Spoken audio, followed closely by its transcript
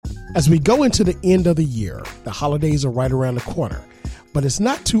As we go into the end of the year, the holidays are right around the corner, but it's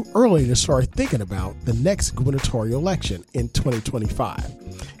not too early to start thinking about the next gubernatorial election in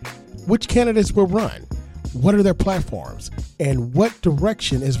 2025. Which candidates will run? What are their platforms? And what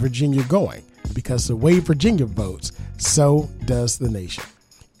direction is Virginia going? Because the way Virginia votes, so does the nation.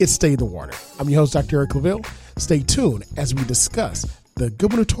 It's Stay the Water. I'm your host, Dr. Eric LaVille. Stay tuned as we discuss the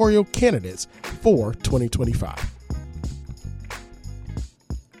gubernatorial candidates for 2025.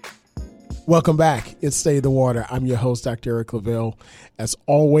 Welcome back. It's Stay the Water. I'm your host, Dr. Eric LaVille. As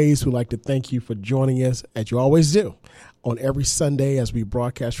always, we'd like to thank you for joining us, as you always do, on every Sunday as we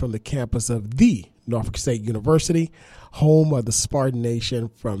broadcast from the campus of the Norfolk State University, home of the Spartan Nation,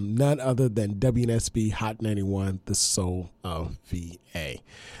 from none other than WNSB Hot 91, the soul of VA.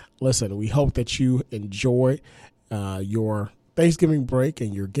 Listen, we hope that you enjoy your Thanksgiving break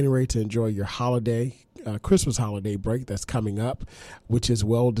and you're getting ready to enjoy your Christmas holiday break that's coming up, which is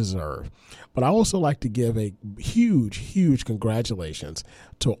well deserved. But I also like to give a huge congratulations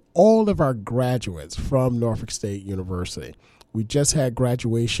to all of our graduates from Norfolk State University. We just had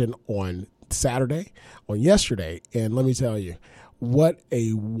graduation on yesterday, and let me tell you, what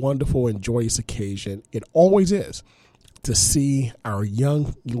a wonderful and joyous occasion it always is to see our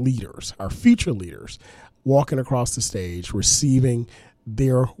young leaders, our future leaders, walking across the stage, receiving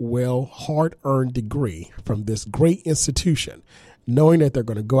their hard-earned degree from this great institution, knowing that they're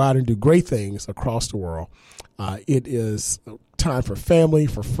going to go out and do great things across the world. It is time for family,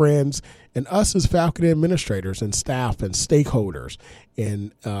 for friends, and us as faculty administrators and staff and stakeholders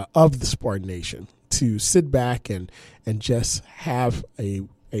of the Spartan Nation to sit back and just have a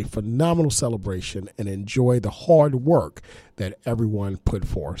phenomenal celebration and enjoy the hard work that everyone put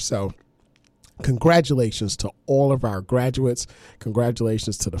forth. So congratulations to all of our graduates.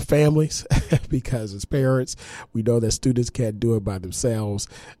 Congratulations to the families, because as parents, we know that students can't do it by themselves.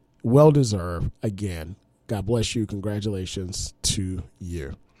 Well deserved. Again, God bless you. Congratulations to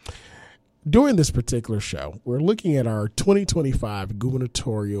you. During this particular show, we're looking at our 2025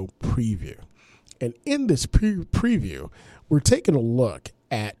 gubernatorial preview. And in this preview, we're taking a look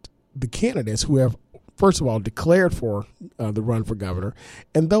at the candidates who have, first of all, declared for the run for governor,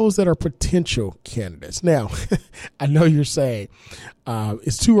 and those that are potential candidates. Now, I know you're saying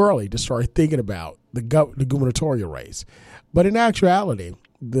it's too early to start thinking about the gubernatorial race, but in actuality,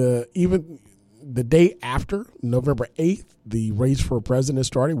 even the day after November 8th, the race for president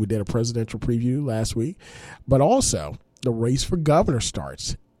started. We did a presidential preview last week, but also the race for governor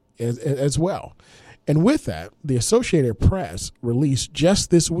starts as well. And with that, the Associated Press released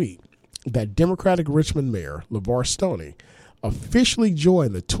just this week that Democratic Richmond Mayor LeVar Stoney officially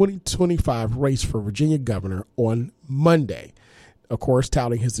joined the 2025 race for Virginia governor on Monday, of course,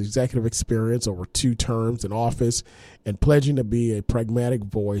 touting his executive experience over 2 terms in office and pledging to be a pragmatic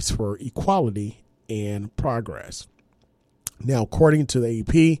voice for equality and progress. Now, according to the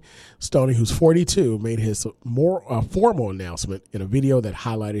AP, Stoney, who's 42, made his more formal announcement in a video that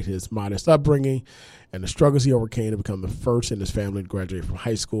highlighted his modest upbringing and the struggles he overcame to become the first in his family to graduate from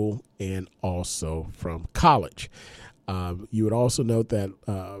high school and also from college. You would also note that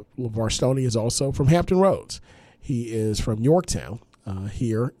LeVar Stoney is also from Hampton Roads. He is from Yorktown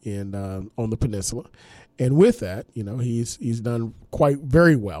here on the peninsula. And with that, he's done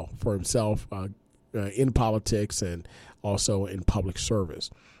very well for himself in politics and also in public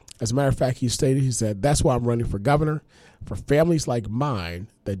service. As a matter of fact, he said, that's why I'm running for governor, for families like mine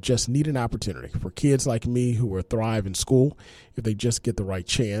that just need an opportunity, for kids like me who will thrive in school if they just get the right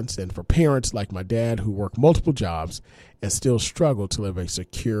chance, and for parents like my dad who work multiple jobs and still struggle to live a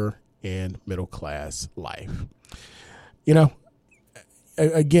secure and middle-class life.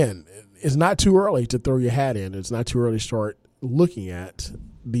 Again, it's not too early to throw your hat in. It's not too early to start looking at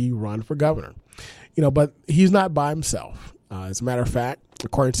the run for governor. But he's not by himself. As a matter of fact,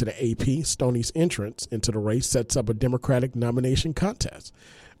 according to the AP, Stoney's entrance into the race sets up a Democratic nomination contest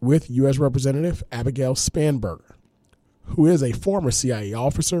with U.S. Representative Abigail Spanberger, who is a former CIA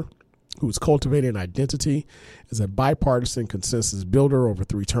officer who has cultivated an identity as a bipartisan consensus builder over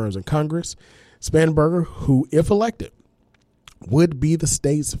 3 terms in Congress. Spanberger, who, if elected, would be the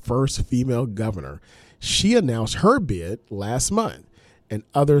state's first female governor. She announced her bid last month, and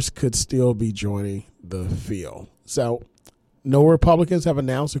others could still be joining the field. So no Republicans have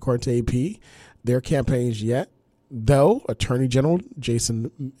announced, according to AP, their campaigns yet, though Attorney General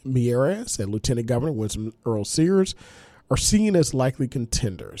Jason Miyares and Lieutenant Governor Winston Earl Sears are seen as likely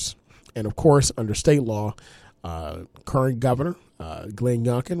contenders. And, of course, under state law, current governor Glenn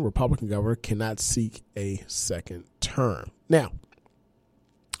Youngkin, Republican governor, cannot seek a second term. Now,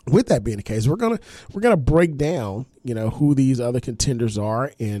 with that being the case, we're gonna break down, who these other contenders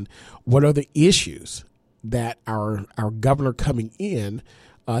are and what are the issues that our governor coming in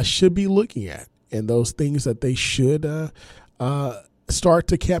should be looking at, and those things that they should start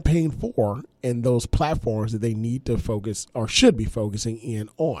to campaign for, and those platforms that they need to focus or should be focusing in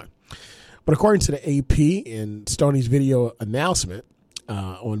on. But according to the AP in Stoney's video announcement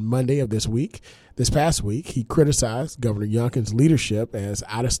on Monday of this past week, he criticized Governor Youngkin's leadership as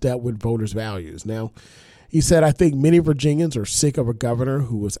out of step with voters' values. Now, he said, "I think many Virginians are sick of a governor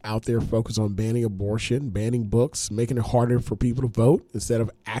who was out there focused on banning abortion, banning books, making it harder for people to vote instead of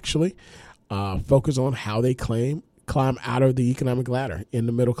actually focus on how they climb out of the economic ladder in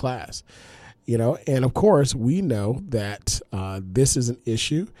the middle class." And of course, we know that this is an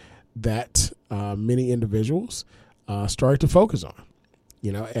issue that many individuals started to focus on,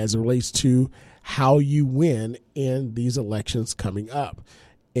 as it relates to how you win in these elections coming up.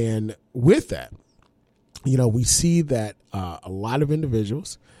 And with that, we see that a lot of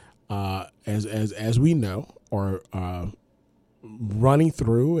individuals, as we know, are running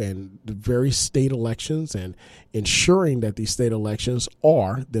through and the various state elections and ensuring that these state elections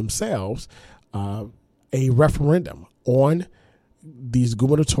are themselves a referendum on these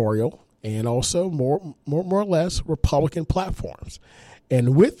gubernatorial and also more or less Republican platforms.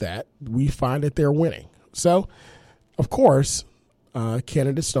 And with that, we find that they're winning. So, of course,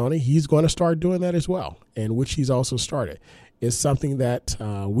 candidate Stoney, he's going to start doing that as well, and which he's also started. It's something that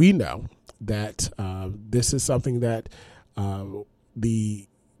we know that this is something that the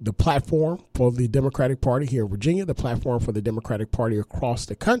platform for the Democratic Party here in Virginia, the platform for the Democratic Party across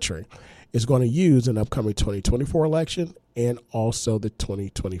the country, is going to use in the upcoming 2024 election and also the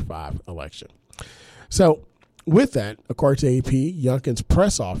 2025 election. So with that, according to AP, Youngkin's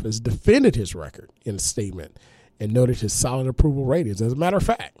press office defended his record in a statement and noted his solid approval ratings. As a matter of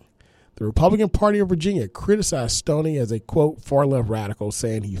fact, the Republican Party of Virginia criticized Stoney as a, quote, far-left radical,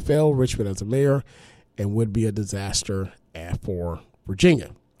 saying he failed Richmond as a mayor and would be a disaster for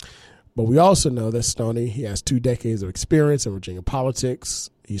Virginia. But we also know that Stoney, he has 2 decades of experience in Virginia politics.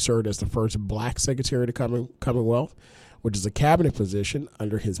 He served as the first black secretary to Commonwealth, which is a cabinet position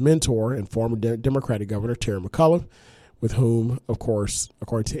under his mentor and former Democratic Governor Terry McAuliffe, with whom, of course,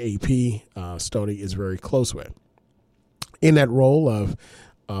 according to AP, Stoney is very close with. In that role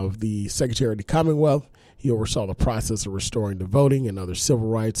of the Secretary of the Commonwealth, he oversaw the process of restoring the voting and other civil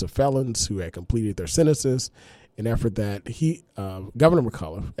rights of felons who had completed their sentences, an effort that Governor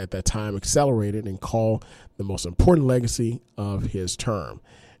McAuliffe at that time accelerated and called the most important legacy of his term.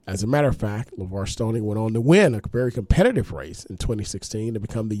 As a matter of fact, LeVar Stoney went on to win a very competitive race in 2016 to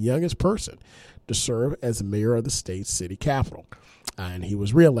become the youngest person to serve as mayor of the state's city capital. And he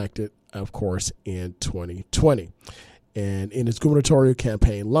was reelected, of course, in 2020. And in his gubernatorial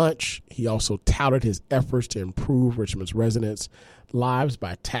campaign launch, he also touted his efforts to improve Richmond's residents' lives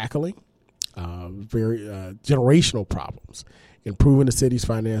by tackling very generational problems, improving the city's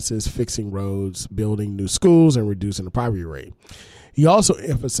finances, fixing roads, building new schools, and reducing the poverty rate. He also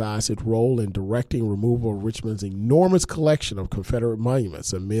emphasized his role in directing removal of Richmond's enormous collection of Confederate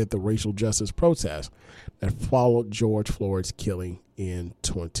monuments amid the racial justice protests that followed George Floyd's killing in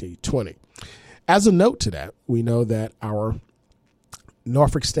 2020. As a note to that, we know that our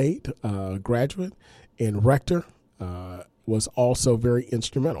Norfolk State graduate and rector was also very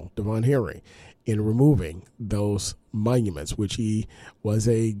instrumental, Devon Henry, in removing those monuments, which he was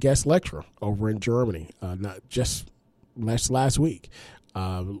a guest lecturer over in Germany, not just last week,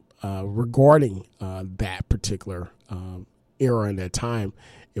 regarding that particular era and that time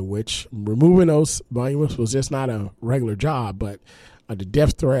in which removing those monuments was just not a regular job, but under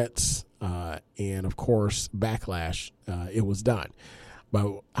death threats and, of course, backlash, it was done.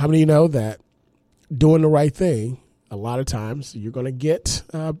 But how many of you know that doing the right thing, a lot of times you're going to get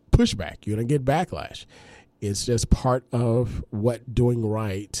pushback, you're going to get backlash. It's just part of what doing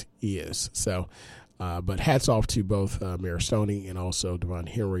right is. So, but hats off to both Mayor Stoney and also Devon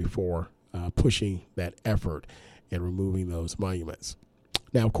Henry for pushing that effort and removing those monuments.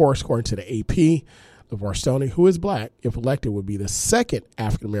 Now, of course, according to the AP, LeVar Stoney, who is black, if elected, would be the second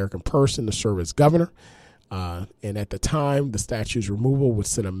African-American person to serve as governor. And at the time, the statue's removal would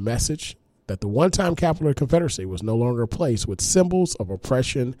send a message that the one-time capital of the Confederacy was no longer a place with symbols of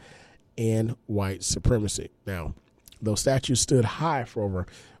oppression and white supremacy. Now, those statues stood high for over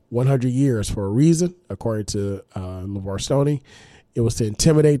 100 years for a reason, according to LeVar Stoney. It was to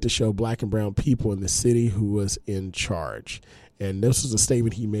intimidate, to show black and brown people in the city who was in charge. And this was a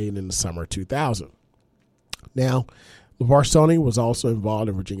statement he made in the summer of 2000. Now, LeVar Stoney was also involved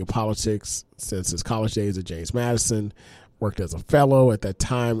in Virginia politics since his college days at James Madison, worked as a fellow at that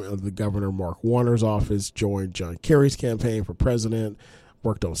time of the Governor Mark Warner's office, joined John Kerry's campaign for president,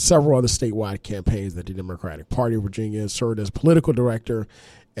 worked on several other statewide campaigns at the Democratic Party of Virginia, served as political director,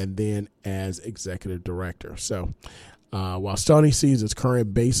 and then as executive director. So while Stoney sees his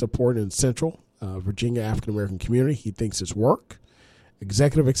current base support in Central Virginia African-American community, he thinks his work,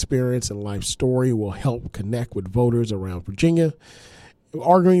 executive experience, and life story will help connect with voters around Virginia,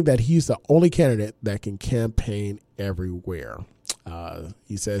 arguing that he's the only candidate that can campaign everywhere.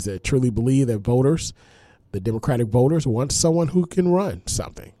 He says that truly believe that voters, the Democratic voters, want someone who can run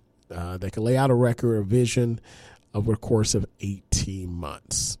something, that can lay out a record or vision over the course of 18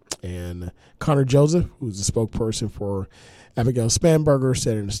 months. And Connor Joseph, who's the spokesperson for Abigail Spanberger,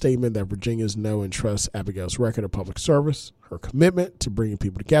 said in a statement that Virginians know and trust Abigail's record of public service, her commitment to bringing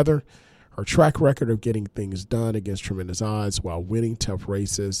people together, her track record of getting things done against tremendous odds while winning tough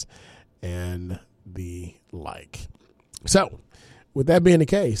races, and the like. So, with that being the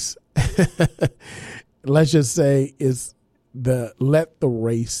case, let's just say let the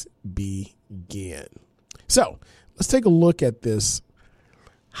race begin. So, let's take a look at this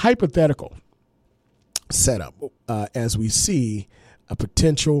hypothetical setup as we see a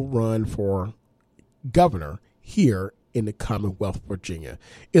potential run for governor here in the Commonwealth of Virginia.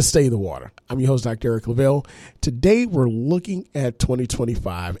 It's Stay the Water. I'm your host, Dr. Eric LaVille. Today, we're looking at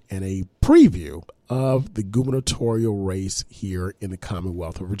 2025 and a preview of the gubernatorial race here in the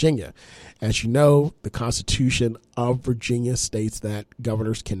Commonwealth of Virginia. As you know, the Constitution of Virginia states that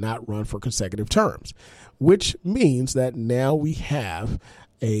governors cannot run for consecutive terms, which means that now we have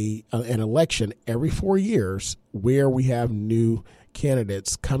an election every 4 years where we have new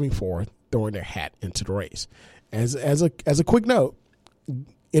candidates coming forth, throwing their hat into the race. As a quick note,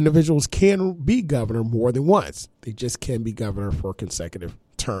 individuals can be governor more than once. They just can't be governor for consecutive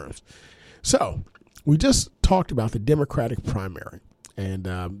terms. So we just talked about the Democratic primary and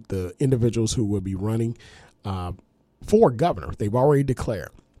the individuals who will be running for governor. They've already declared.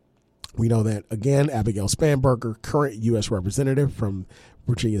 We know that, again, Abigail Spanberger, current U.S. representative from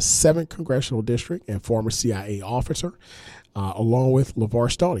Virginia's 7th Congressional District and former CIA officer, along with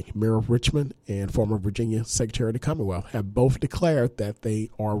LeVar Stoney, mayor of Richmond and former Virginia Secretary of the Commonwealth, have both declared that they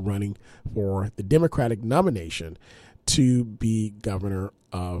are running for the Democratic nomination to be governor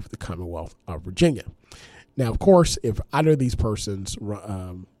of the Commonwealth of Virginia. Now, of course, if either of these persons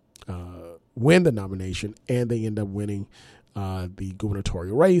win the nomination and they end up winning the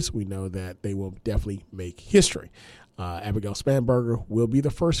gubernatorial race, we know that they will definitely make history. Abigail Spanberger will be the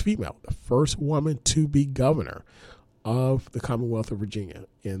first female, the first woman to be governor of the Commonwealth of Virginia.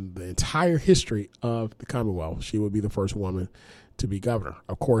 In the entire history of the Commonwealth, she will be the first woman to be governor.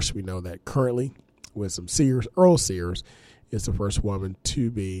 Of course, we know that currently, with some Sears, Earl Sears is the first woman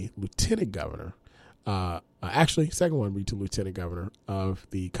to be lieutenant governor. Actually, second one to be lieutenant governor of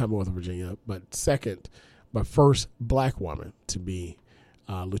the Commonwealth of Virginia, but first black woman to be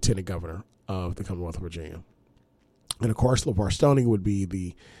lieutenant governor of the Commonwealth of Virginia. And of course, LeVar Stoney would be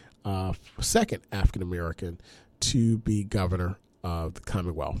the second African-American to be governor of the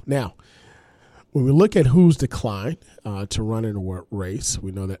Commonwealth. Now, when we look at who's declined to run in a race,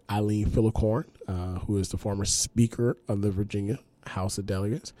 we know that Eileen Phillicorn, who is the former Speaker of the Virginia House of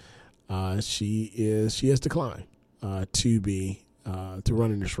Delegates, she has declined to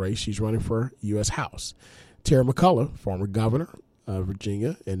run in this race. She's running for U.S. House. Terry McCullough, former governor of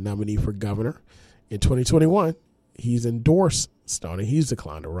Virginia and nominee for governor in 2021, he's endorsed Stoney. He's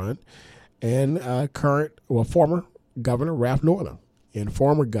declined to run. And former governor Ralph Northam and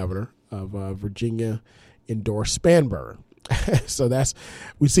former governor of Virginia endorsed Spanberger. So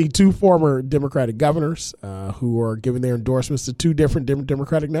we see two former Democratic governors who are giving their endorsements to two different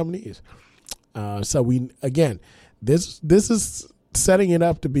Democratic nominees. This is setting it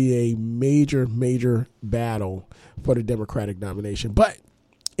up to be a major, major battle for the Democratic nomination. But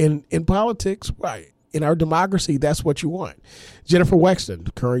in politics, right, in our democracy, that's what you want. Jennifer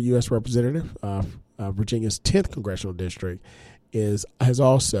Wexton, current U.S. representative of Virginia's 10th Congressional District,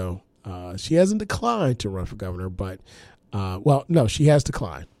 she hasn't declined to run for governor, but she has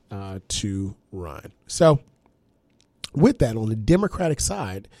declined to run. So with that, on the Democratic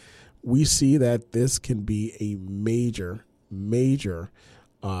side, we see that this can be a major, major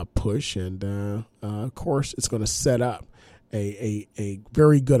push. And of course, it's going to set up a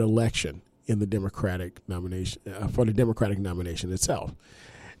very good election in the Democratic nomination for the Democratic nomination itself.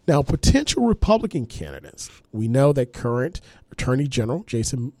 Now, potential Republican candidates. We know that current Attorney General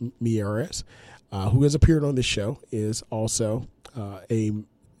Jason Miyares, who has appeared on this show, is also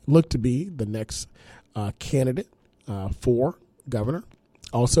looked to be the next candidate for governor.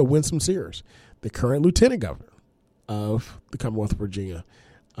 Also, Winsome Sears, the current lieutenant governor of the Commonwealth of Virginia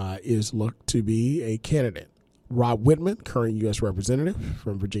is looked to be a candidate. Rob Whitman, current U.S. Representative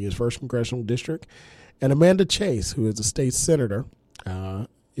from Virginia's 1st Congressional District, and Amanda Chase, who is a state senator,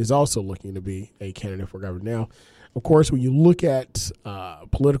 is also looking to be a candidate for governor. Now, of course, when you look at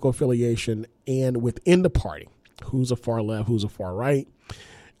political affiliation and within the party, who's a far left, who's a far right,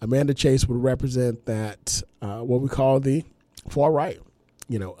 Amanda Chase would represent that what we call the far right,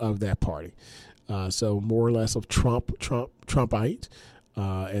 of that party. So more or less of Trumpite,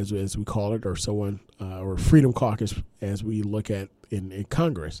 as we call it, or someone, or Freedom Caucus, as we look at in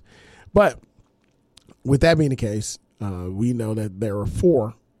Congress. But with that being the case, we know that there are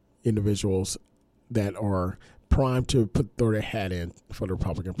 4 individuals that are primed to throw their hat in for the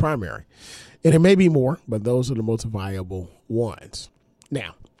Republican primary. And it may be more, but those are the most viable ones.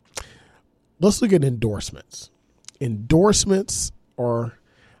 Now, let's look at endorsements. Endorsements are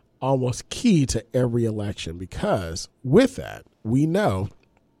almost key to every election, because with that, we know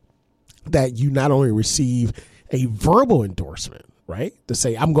that you not only receive a verbal endorsement, right, to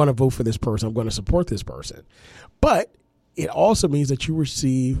say, I'm going to vote for this person, I'm going to support this person, but it also means that you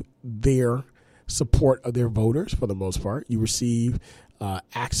receive their support of their voters for the most part. You receive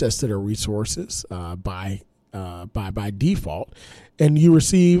access to their resources by default, and you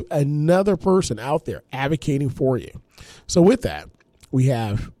receive another person out there advocating for you. So with that,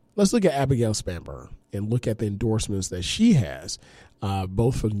 let's look at Abigail Spanberger and look at the endorsements that she has,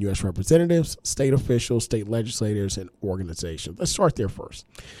 both from U.S. representatives, state officials, state legislators, and organizations. Let's start there first.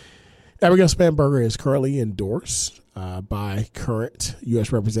 Abigail Spanberger is currently endorsed by current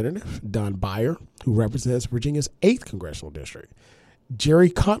U.S. Representative Don Beyer, who represents Virginia's 8th Congressional District,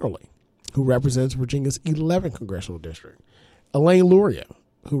 Jerry Connolly, who represents Virginia's 11th Congressional District, Elaine Luria,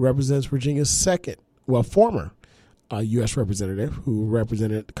 who represents Virginia's former U.S. Representative, who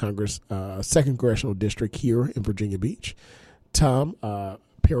represented Congress' 2nd Congressional District here in Virginia Beach, Tom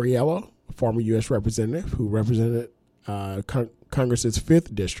Perriello, former U.S. Representative, who represented Congress's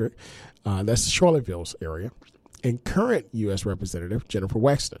 5th District, that's Charlottesville's area, and current U.S. Representative Jennifer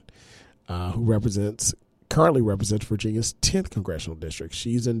Wexton, who currently represents Virginia's 10th Congressional District.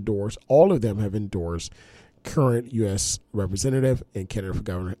 All of them have endorsed current U.S. Representative and candidate for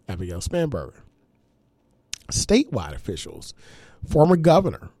governor Abigail Spanberger. Statewide officials, former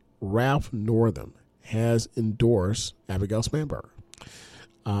Governor Ralph Northam has endorsed Abigail Spanberger.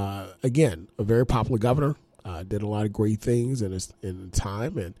 Again, a very popular governor, did a lot of great things in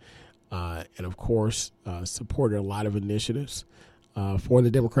time, and of course supported a lot of initiatives for the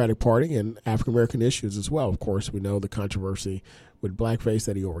Democratic Party and African American issues as well. Of course, we know the controversy with blackface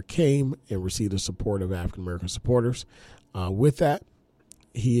that he overcame and received the support of African American supporters. With that,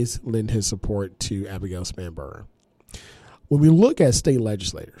 he has lent his support to Abigail Spanberger. When we look at state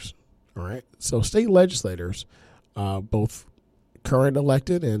legislators, all right, so state legislators, both current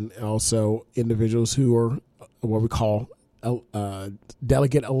elected and also individuals who are what we call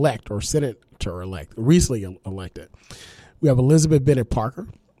delegate elect or senator elect, recently elected. We have Elizabeth Bennett Parker,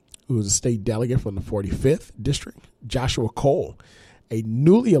 who is a state delegate from the 45th District, Joshua Cole, a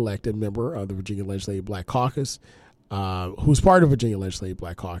newly elected member of the Virginia Legislative Black Caucus, who's part of Virginia Legislative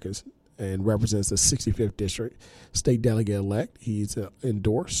Black Caucus and represents the 65th District, state delegate elect. He's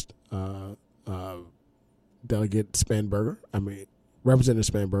endorsed Representative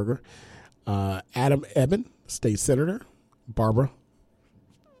Spanberger, Adam Eben, state senator, Barbara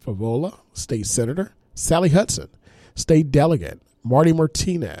Favola, state senator, Sally Hudson, state delegate, Marty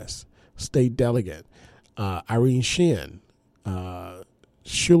Martinez, state delegate, Irene Sheehan,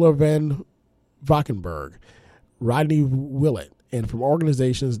 Sheila Van Valkenburg, Rodney Willett, and from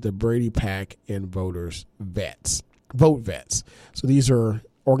organizations the Brady PAC and Vote Vets. So these are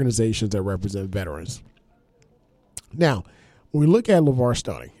organizations that represent veterans. Now, when we look at LeVar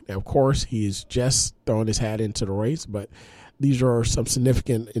Stoney, now, of course, he's just thrown his hat into the race, but these are some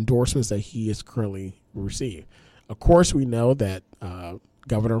significant endorsements that he has currently received. Of course, we know that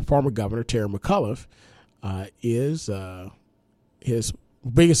former Governor Terry McAuliffe is his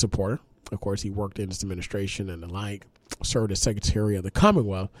biggest supporter. Of course, he worked in his administration and the like, served as Secretary of the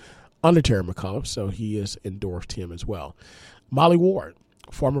Commonwealth under Terry McAuliffe, so he has endorsed him as well. Molly Ward,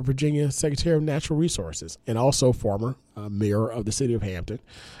 former Virginia Secretary of Natural Resources and also former mayor of the city of Hampton.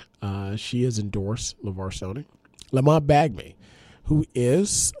 She has endorsed LeVar Stoney. Lamont Bagme, who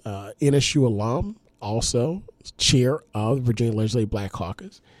is NSU alum, also chair of the Virginia Legislative Black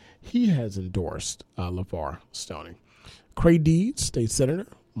Caucus. He has endorsed LeVar Stoney. Craig Deeds, state senator.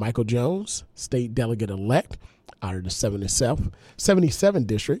 Michael Jones, state delegate-elect out of the 77th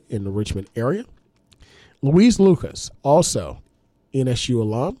District in the Richmond area. Louise Lucas, also NSU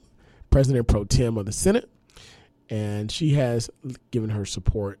alum, president pro tem of the Senate. and she has given her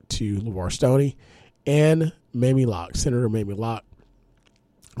support to LeVar Stoney and Mamie Locke, Senator Mamie Locke,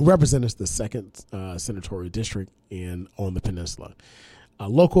 who represents the 2nd senatorial district on the peninsula.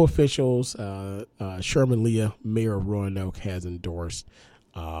 Local officials, Sherman Leah, mayor of Roanoke, has endorsed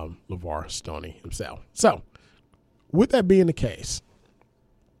LeVar Stoney himself. So, with that being the case,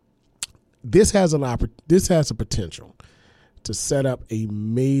 this has a potential to set up a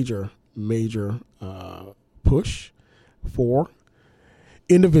major push for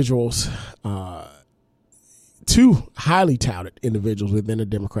individuals, two highly touted individuals within the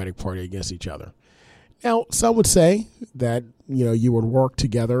Democratic Party against each other. Now, some would say that, you would work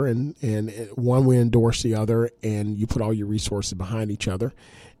together and one would endorse the other and you put all your resources behind each other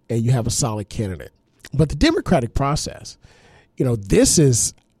and you have a solid candidate. But the democratic process,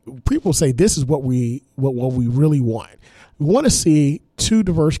 people say this is what we really want. We want to see two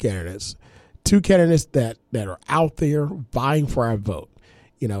diverse candidates, two candidates that are out there vying for our vote,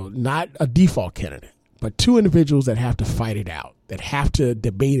 not a default candidate, but two individuals that have to fight it out, that have to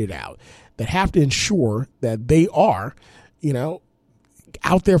debate it out, that have to ensure that they are,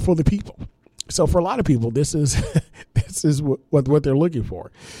 out there for the people. So for a lot of people, this is what they're looking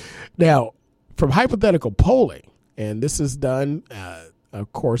for. Now, from hypothetical polling, and this is done,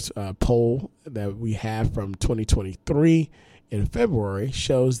 of course, a poll that we have from 2023 in February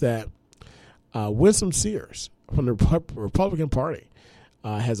shows that Winsome Sears from the Republican Party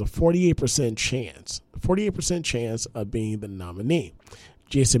has a 48% chance of being the nominee.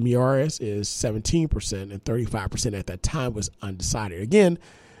 Jason Miyares is 17%, and 35% at that time was undecided. Again,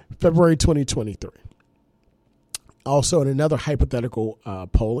 February 2023. Also, in another hypothetical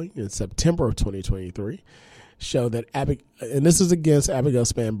polling in September of 2023, showed that and this is against Abigail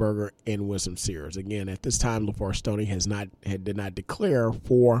Spanberger and Winsome Sears. Again, at this time, LeVar Stoney did not declare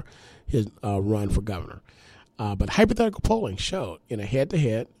for his run for governor. But hypothetical polling showed in a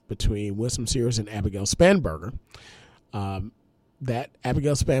head-to-head between Winsome Sears and Abigail Spanberger that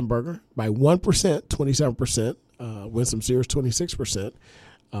Abigail Spanberger, by 1%, 27%, Winsome Sears 26%,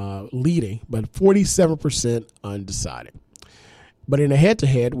 leading, but 47% undecided. But in a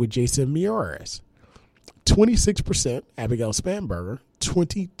head-to-head with Jason Miyares, 26% Abigail Spanberger,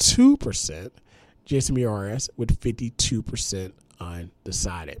 22% Jason Miyares, with 52%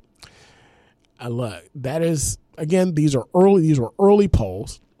 undecided. Look, that is, again, these were early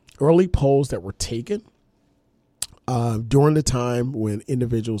polls that were taken during the time when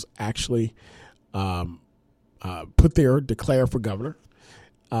individuals actually declare for governor.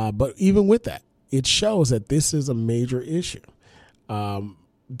 But even with that, it shows that this is a major issue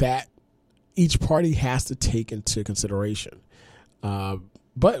that each party has to take into consideration.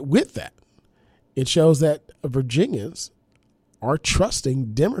 But with that, it shows that Virginians are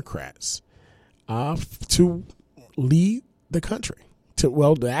trusting Democrats to lead the country. To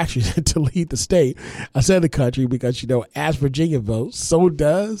lead the state. I said the country because, as Virginia votes, so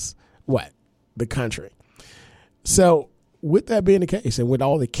does what? The country. So with that being the case, and with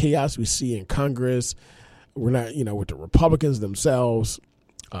all the chaos we see in Congress, we're not, with the Republicans themselves,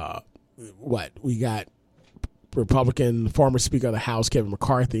 we got Republican former Speaker of the House, Kevin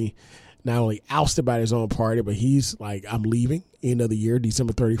McCarthy, not only ousted by his own party, but he's like, I'm leaving end of the year,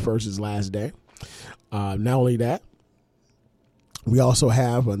 December 31st is his last day. Not only that, we also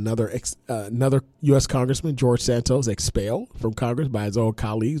have another U.S. Congressman, George Santos, expelled from Congress by his own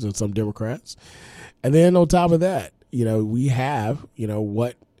colleagues and some Democrats. And then on top of that, we have,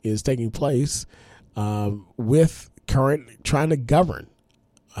 what is taking place with trying to govern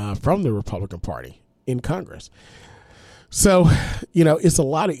from the Republican Party in Congress. So, it's a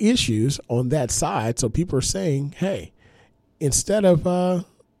lot of issues on that side. So people are saying, hey, instead of,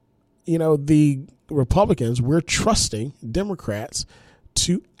 the Republicans, we're trusting Democrats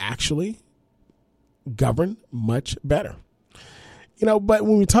to actually govern much better. But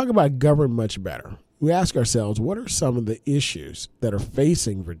when we talk about govern much better, we ask ourselves, what are some of the issues that are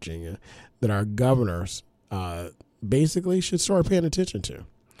facing Virginia that our governors basically should start paying attention to?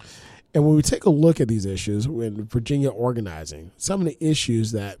 And when we take a look at these issues in Virginia organizing, some of the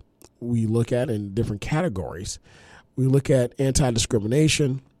issues that we look at in different categories, we look at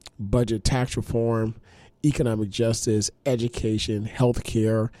anti-discrimination, budget tax reform, economic justice, education,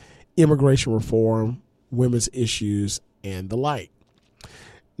 healthcare, immigration reform, women's issues, and the like.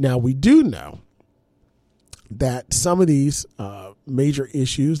 Now, we do know that some of these major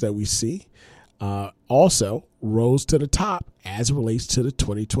issues that we see also rose to the top as it relates to the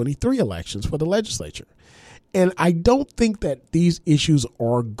 2023 elections for the legislature. And I don't think that these issues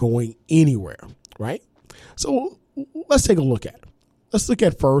are going anywhere, right? So let's take a look at it. Let's look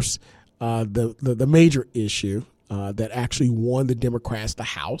at first the major issue that actually won the Democrats the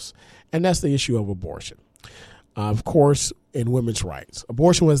House, and that's the issue of abortion. Of course, in women's rights,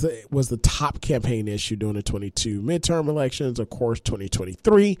 abortion was the top campaign issue during the 22 midterm elections, of course,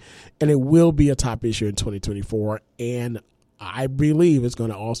 2023, and it will be a top issue in 2024, and I believe it's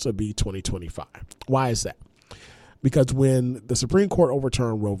going to also be 2025. Why is that? Because when the Supreme Court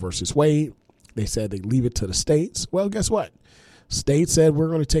overturned Roe versus Wade, they said they leave it to the states. Well, guess what? States said we're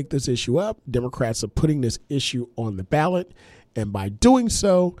going to take this issue up. Democrats are putting this issue on the ballot, and by doing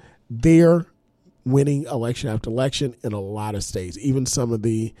so, they're winning election after election in a lot of states, even some of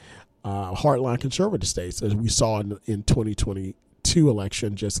the hardline conservative states, as we saw in 2022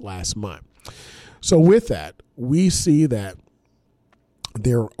 election just last month. So with that, we see that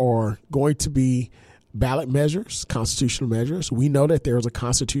there are going to be ballot measures, constitutional measures. We know that there's a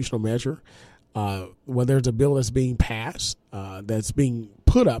constitutional measure, when there's a bill that's being passed, that's being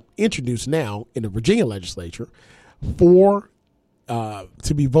introduced now in the Virginia legislature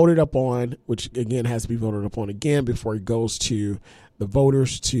to be voted up on, which again has to be voted upon again before it goes to the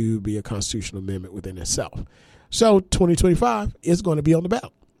voters to be a constitutional amendment within itself. So 2025 is going to be on the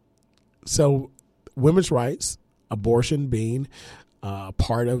ballot. So women's rights, abortion being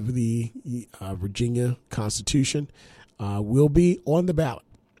part of the Virginia Constitution, will be on the ballot.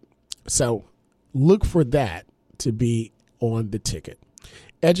 So look for that to be on the ticket.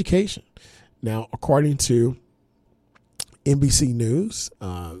 Education. Now, according to NBC News,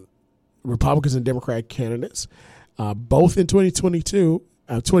 Republicans and Democratic candidates, both in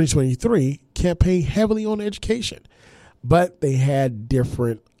 2023, campaigned heavily on education, but they had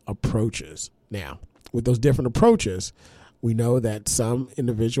different approaches. Now, with those different approaches, we know that some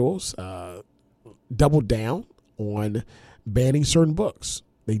individuals doubled down on banning certain books.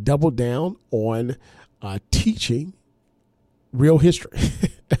 They doubled down on teaching real history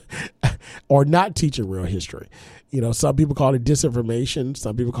or not teaching real history. You know, some people call it disinformation.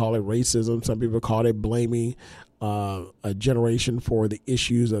 Some people call it racism. Some people call it blaming a generation for the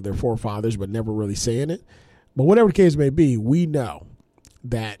issues of their forefathers, but never really saying it. But whatever the case may be, we know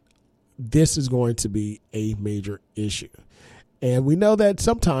that this is going to be a major issue. And we know that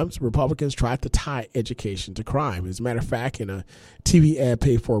sometimes Republicans try to tie education to crime. As a matter of fact, in a TV ad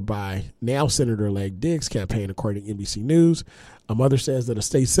paid for by now Senator-elect Diggs' campaign, according to NBC News, a mother says that a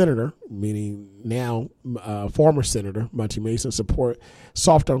state senator, meaning now former Senator Monty Mason, support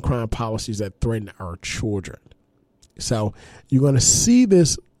soft on crime policies that threaten our children. So you're going to see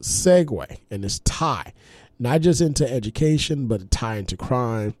this segue and this tie, not just into education, but a tie into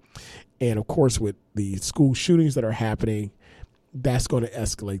crime. And of course, with the school shootings that are happening, that's going to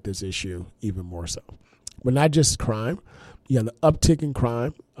escalate this issue even more so. But not just crime. You have the uptick in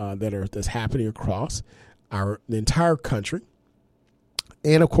crime that's happening across the entire country.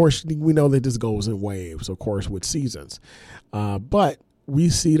 And, of course, we know that this goes in waves, of course, with seasons. But we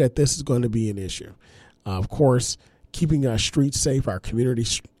see that this is going to be an issue. Of course, keeping our streets safe, our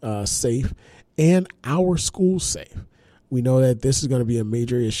communities safe, and our schools safe. We know that this is going to be a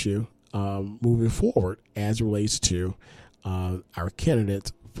major issue moving forward as it relates to our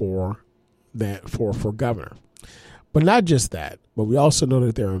candidates for governor. But not just that, but we also know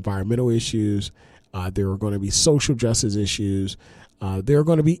that there are environmental issues. There are going to be social justice issues. There are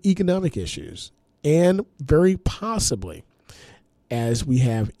going to be economic issues. And very possibly, as we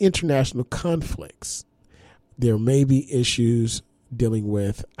have international conflicts, there may be issues dealing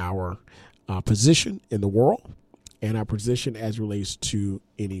with our position in the world and our position as it relates to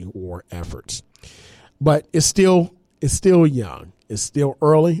any war efforts. But it's still young. It's still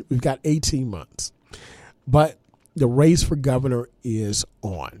early. We've got 18 months. But the race for governor is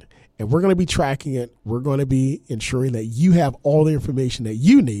on. And we're going to be tracking it. We're going to be ensuring that you have all the information that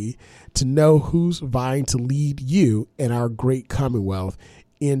you need to know who's vying to lead you and our great Commonwealth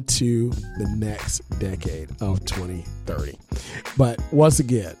into the next decade of 2030. But once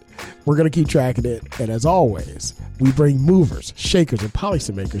again, we're going to keep tracking it. And as always, we bring movers, shakers, and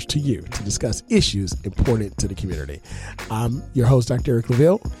policymakers to you to discuss issues important to the community. I'm your host, Dr. Eric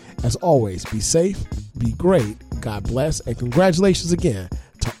LaVille. As always, be safe, be great, God bless, and congratulations again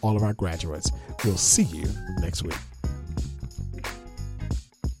to all of our graduates. We'll see you next week.